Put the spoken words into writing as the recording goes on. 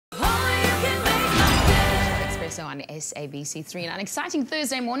Expresso on SABC3. And an exciting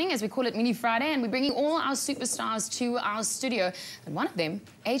Thursday morning, as we call it Mini Friday, and we're bringing all our superstars to our studio. And one of them,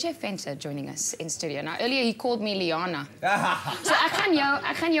 AJ Venter, joining us in studio. Now, earlier he called me leigh-anne. So ek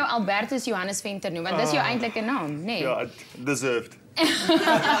gaan jou Albertus Johannes Venter noem, want dis jou eintlike naam, nee? Yeah, deserved.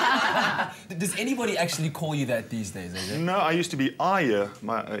 Does anybody actually call you that these days, AJ? No, I used to be Aya.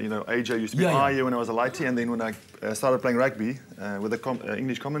 AJ used to be Aya when I was a lightie, and then when I started playing rugby with the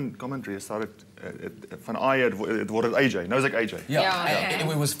English commentary, I started van Aya, it word AJ. Nou is ek AJ. Yeah.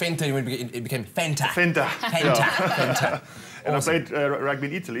 It was Venter, it became Fenta. Fenta. Fenta. And awesome. I played rugby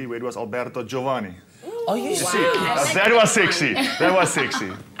in Italy, where it was Alberto Giovanni. Oh, you see? That was sexy. That was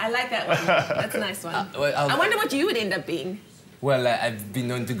sexy. I like that one. That's a nice one. I wonder what you would end up being. Well, I've been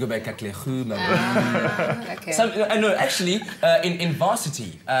known to go by Kaklechu. Okay. No, actually, in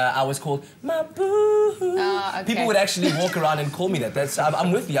varsity, I was called Mabu. Okay. People would actually walk around and call me that.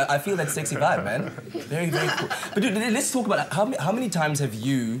 I'm with you. I feel that sexy vibe, man. Very, very cool. But dude, let's talk about how many times have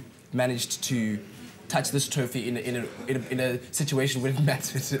you managed to touch this trophy in a situation when it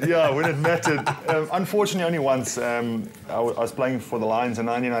mattered? Yeah, when it mattered. Unfortunately, only once. I was playing for the Lions in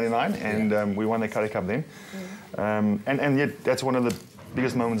 1999, and we won the Currie Cup then. And yet, that's one of the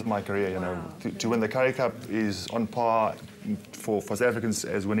biggest moments of my career, you know. To win the Currie Cup is on par for South Africans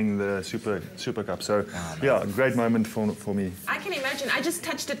as winning the Super Cup. So, yeah, a great moment for me. I can imagine. I just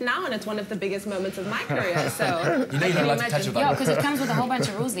touched it now, and it's one of the biggest moments of my career. So you know you're not allowed to touch it. Yeah, because it comes with a whole bunch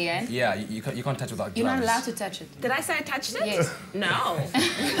of rules, leigh-anne. Yeah, you can't touch without gloves. You're not allowed to touch it. Did I say I touched it? Yes. No.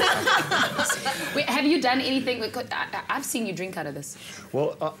 Wait, have you done anything? I've seen you drink out of this.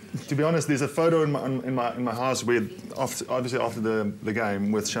 Well, to be honest, there's a photo in my house where, obviously after the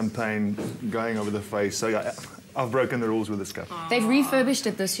game, with champagne going over the face. So yeah, I've broken the rules with this cup. They've refurbished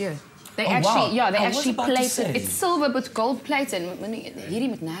it this year. They actually plated. It's silver but gold plated.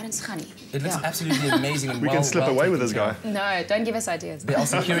 It looks absolutely amazing. And we can slip away with this guy. No, don't give us ideas. There are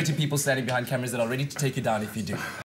security people standing behind cameras that are ready to take you down if you do.